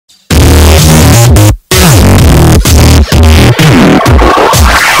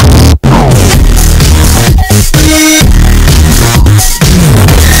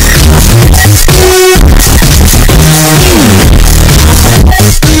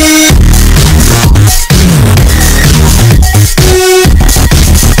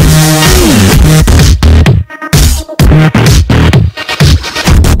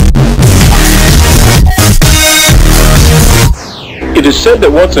is said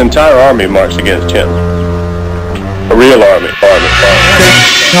that once an entire army marched against him. A real army.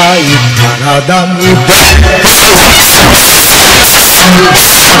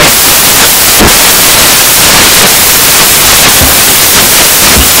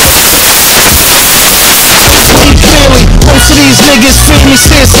 Most of these niggas fear me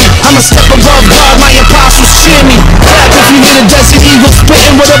seriously. I'm a step above God, my apostles cheer me. Back if you get a Desert Eagle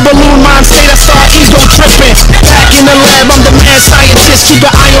spitting with a balloon mind state, I start ego tripping. Back in the lab, I'm the mad scientist. Keep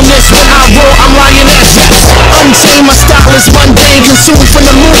an eye on this. When I roll, I'm lioness. Untamed, my style is mundane. Consumed from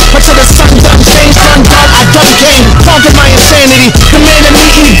the moon until the sun done change. Done dark, I done came. Conquer my insanity. The man in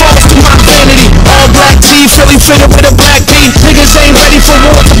me evolves through my vanity. All black tee, Philly fitted with a black beat. Niggas ain't ready for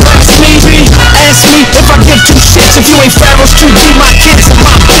war to blast me. Ask me if I give two shits. If you ain't Pharaoh Street, be my kids and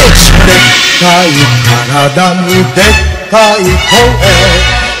my bitch.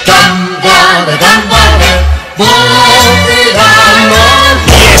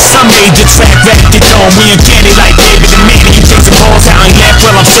 Yes, I made the track record on me and Kenny like David and Manny. You take the balls out and left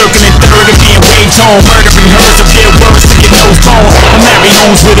while I'm circling third and being waved home. Murdering herds of their words to get nose bone. I'm Larry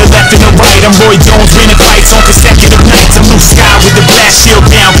Holmes with a left and a right. I'm Roy Jones winning fights on consecutive nights. I'm Luke Sky with the blast shield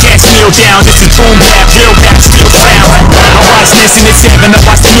down. Cats kneel down. This is boom bap, real rap, still sound. I watch Missing at 7. I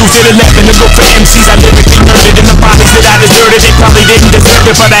watch the news at 11 to look for MCs. I lyrically murdered in the bodies that I deserted. They probably didn't deserve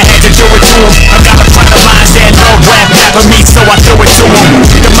it, but I had to do it to them. I got a front of lines that love rap, rap for me, so I throw it to them.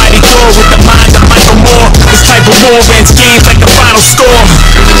 The mighty Thor with the mind of Michael Moore. This type of war ends games like the final score.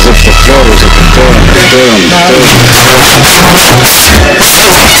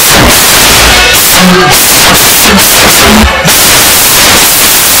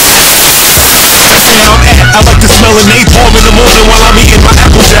 I like to smell a napalm in the morning while I'm eating my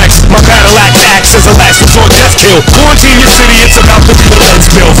Apple Jacks. My Cadillac acts as a last resort death kill. Quarantine your city, it's about to be the lens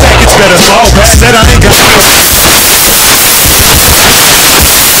spill. Faggots better fall past that, I ain't got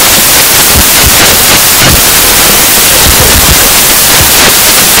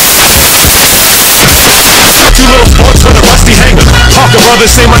two little sports with a rusty hanger. Parker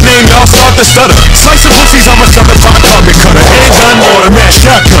brothers say my name, y'all start to stutter. Slice of pussies, I'm a